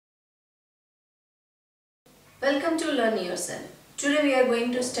Welcome to Learn Yourself. Today we are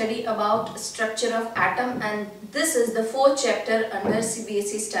going to study about structure of atom, and this is the fourth chapter under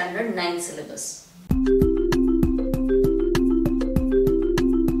CBSE Standard 9 syllabus.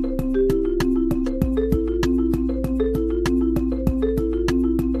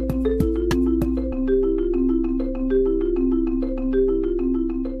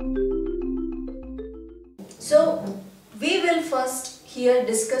 So we will first here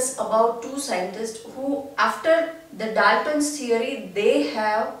discuss about two scientists who, after the Dalton's theory, they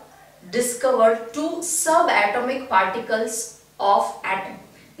have discovered two subatomic particles of atom.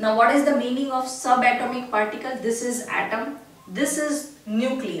 Now what is the meaning of subatomic particle? This is atom, this is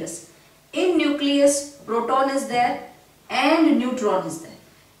nucleus. In nucleus, proton is there and neutron is there,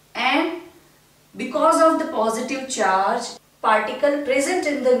 and because of the positive charge particle present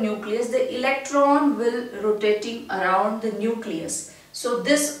in the nucleus, the electron will rotating around the nucleus. So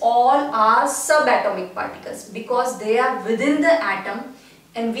this all are subatomic particles because they are within the atom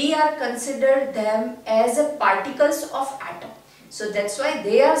and we are considered them as a particles of atom. So that's why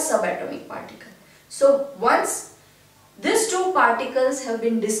they are subatomic particles. So once these two particles have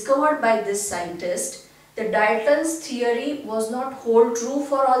been discovered by this scientist, the Dalton's theory was not hold true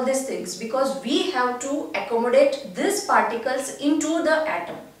for all these things because we have to accommodate these particles into the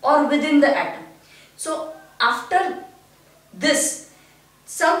atom or within the atom. So after this,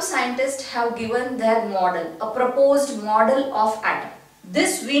 some scientists have given their model, a proposed model of atom.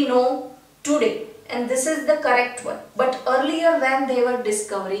 This we know today and this is the correct one. But earlier when they were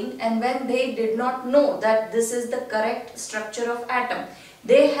discovering and when they did not know that this is the correct structure of atom,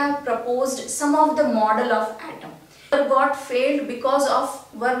 they have proposed some of the model of atom. But got failed because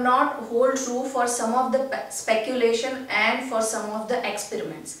of were not hold true for some of the speculation and for some of the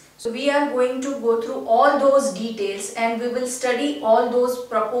experiments. So we are going to go through all those details and we will study all those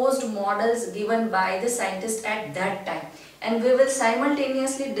proposed models given by the scientist at that time. And we will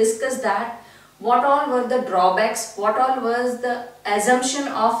simultaneously discuss that what all were the drawbacks, what all was the assumption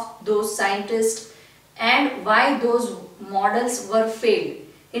of those scientists and why those models were failed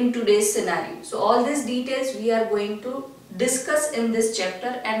in today's scenario. So all these details we are going to discuss in this chapter,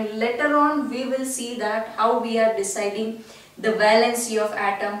 and later on we will see that how we are deciding the valency of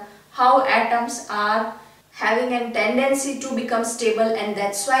atom, how atoms are having a tendency to become stable and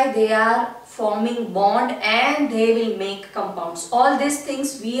that's why they are forming bond and they will make compounds. All these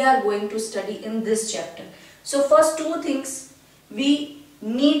things we are going to study in this chapter. So first two things we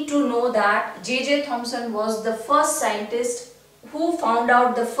need to know that J.J. Thomson was the first scientist who found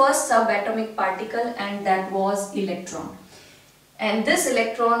out the first subatomic particle, and that was electron. And this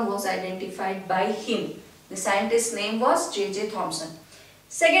electron was identified by him. The scientist's name was J.J. Thomson.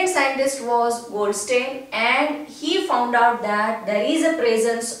 Second scientist was Goldstein, and he found out that there is a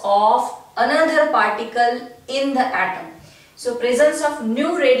presence of another particle in the atom. So presence of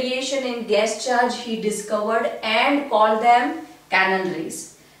new radiation in gas charge he discovered and called them Cannon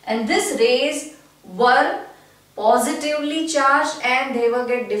rays. And these rays were positively charged and they will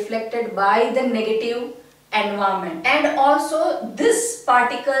get deflected by the negative environment, and also these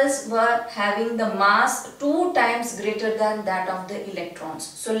particles were having the mass 2 times greater than that of the electrons.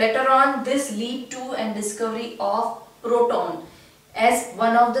 So later on this lead to and discovery of proton as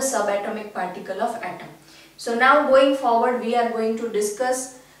one of the subatomic particle of atom. So now going forward we are going to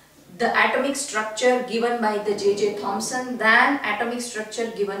discuss the atomic structure given by the J.J. Thomson, then atomic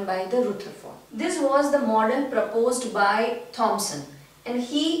structure given by the Rutherford. This was the model proposed by Thomson, and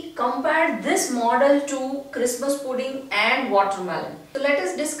he compared this model to Christmas pudding and watermelon. So let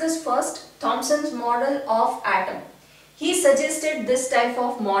us discuss first Thomson's model of atom. He suggested this type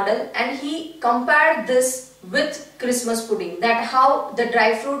of model and he compared this with Christmas pudding, that how the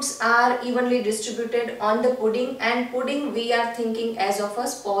dry fruits are evenly distributed on the pudding, and pudding we are thinking as of a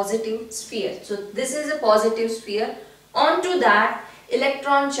positive sphere. So this is a positive sphere. Onto that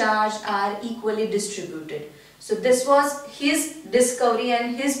electron charge are equally distributed. So this was his discovery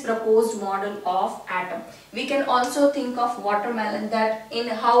and his proposed model of atom. We can also think of watermelon, that in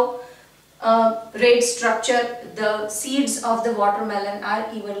how red structure the seeds of the watermelon are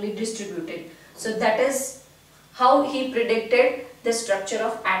evenly distributed. So that is how he predicted the structure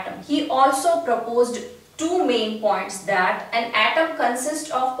of atom. He also proposed two main points, that an atom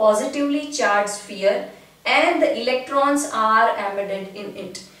consists of positively charged sphere and the electrons are embedded in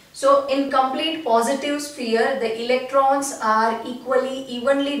it. So in complete positive sphere the electrons are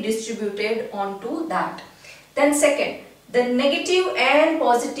evenly distributed onto that. Then second, the negative and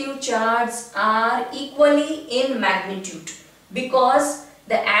positive charges are equally in magnitude because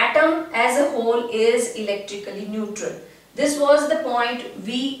the atom as a whole is electrically neutral. This was the point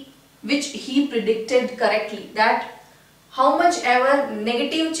we which he predicted correctly, that how much ever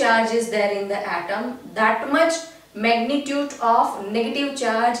negative charge is there in the atom, that much magnitude of negative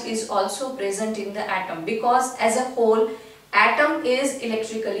charge is also present in the atom, because as a whole atom is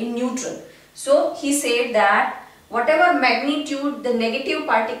electrically neutral. So he said that whatever magnitude the negative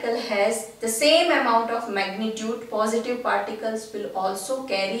particle has, the same amount of magnitude positive particles will also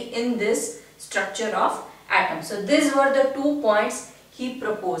carry in this structure of atom. So these were the 2 points he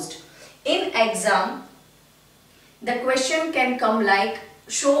proposed. In exam, the question can come like,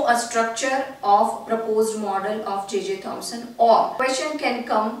 show a structure of proposed model of J.J. Thomson, or question can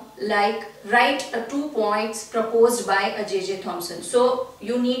come like, write 2 points proposed by a J.J. Thomson. So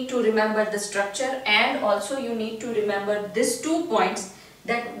you need to remember the structure, and also you need to remember these 2 points,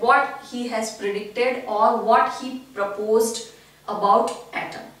 that what he has predicted or what he proposed about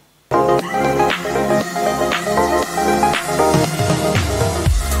atom.